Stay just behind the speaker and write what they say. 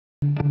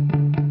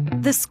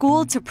The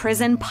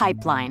school-to-prison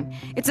pipeline.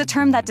 It's a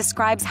term that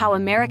describes how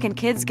American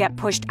kids get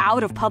pushed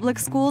out of public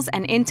schools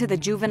and into the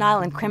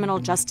juvenile and criminal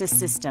justice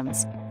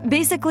systems.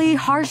 Basically,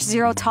 harsh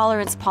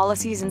zero-tolerance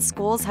policies in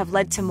schools have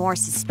led to more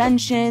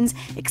suspensions,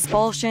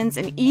 expulsions,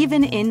 and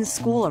even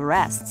in-school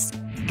arrests.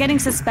 Getting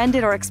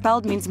suspended or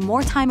expelled means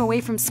more time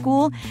away from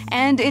school,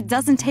 and it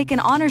doesn't take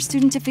an honor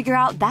student to figure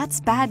out that's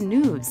bad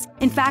news.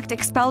 In fact,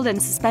 expelled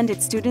and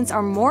suspended students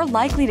are more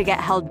likely to get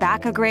held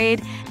back a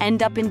grade,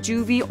 end up in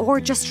juvie,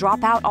 or just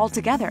drop out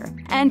altogether.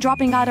 And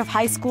dropping out of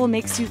high school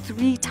makes you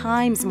 3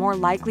 times more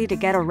likely to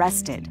get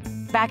arrested.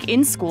 Back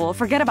in school,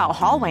 forget about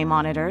hallway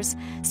monitors.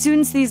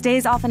 Students these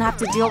days often have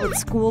to deal with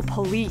school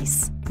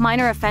police.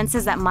 Minor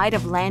offenses that might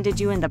have landed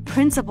you in the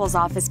principal's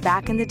office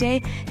back in the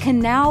day can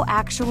now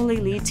actually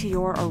lead to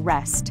your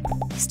arrest.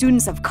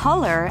 Students of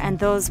color and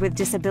those with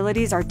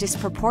disabilities are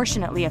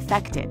disproportionately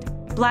affected.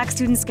 Black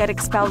students get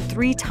expelled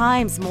 3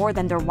 times more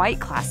than their white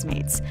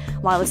classmates,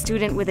 while a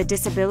student with a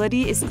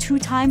disability is 2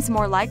 times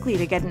more likely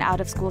to get an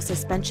out-of-school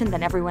suspension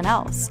than everyone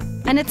else.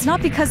 And it's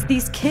not because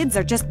these kids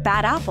are just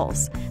bad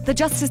apples. The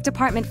Justice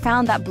Department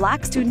found that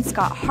black students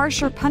got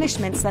harsher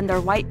punishments than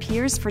their white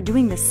peers for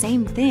doing the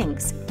same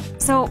things.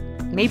 So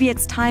maybe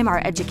it's time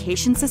our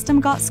education system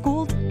got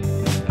schooled?